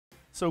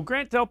So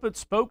Grant Delpit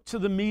spoke to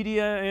the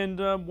media,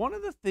 and one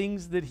of the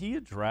things that he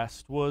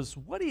addressed was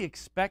what he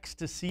expects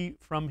to see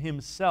from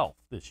himself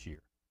this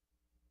year.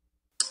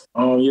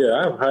 Yeah,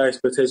 I have high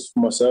expectations for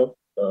myself.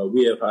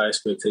 We have high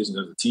expectations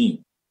as a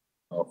team,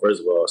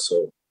 first of all.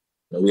 So,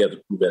 we have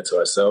to prove that to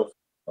ourselves.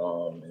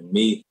 And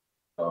me,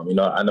 I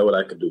know what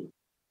I can do.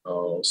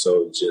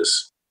 So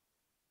just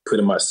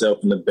putting myself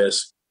in the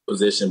best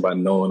position by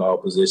knowing all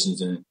positions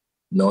and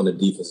knowing the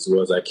defense as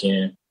well as I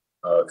can,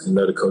 because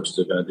the coaches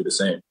are going to do the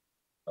same.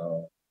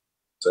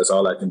 So that's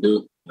all I can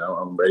do.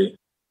 I'm ready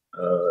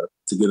to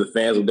give the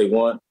fans what they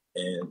want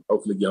and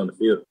hopefully get on the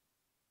field.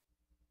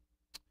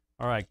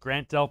 All right,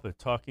 Grant Delpit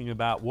talking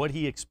about what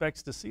he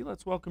expects to see.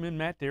 Let's welcome in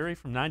Matt Derry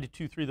from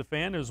 92.3 The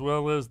Fan, as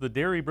well as the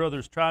Derry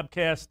Brothers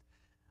Tribecast.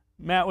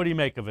 Matt, what do you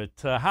make of it?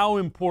 How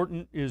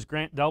important is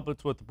Grant Delpit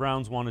to what the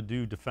Browns want to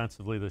do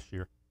defensively this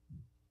year?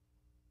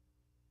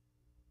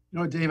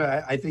 Dave,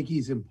 I think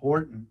he's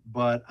important,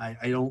 but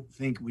I don't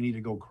think we need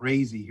to go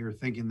crazy here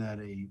thinking that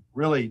a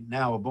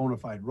bona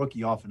fide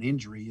rookie off an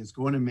injury is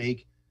going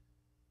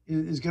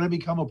to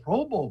become a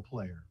Pro Bowl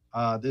player.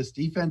 This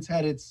defense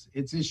had its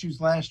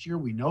issues last year.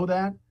 We know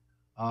that.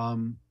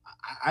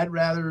 I'd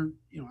rather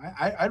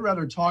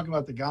talk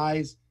about the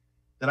guys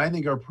that I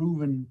think are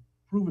proven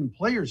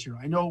players here.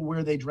 I know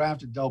where they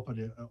drafted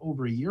Delpit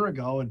over a year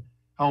ago and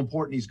how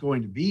important he's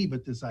going to be,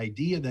 but this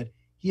idea that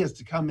he has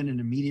to come in and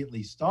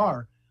immediately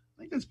star,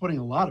 I think that's putting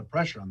a lot of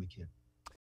pressure on the kid.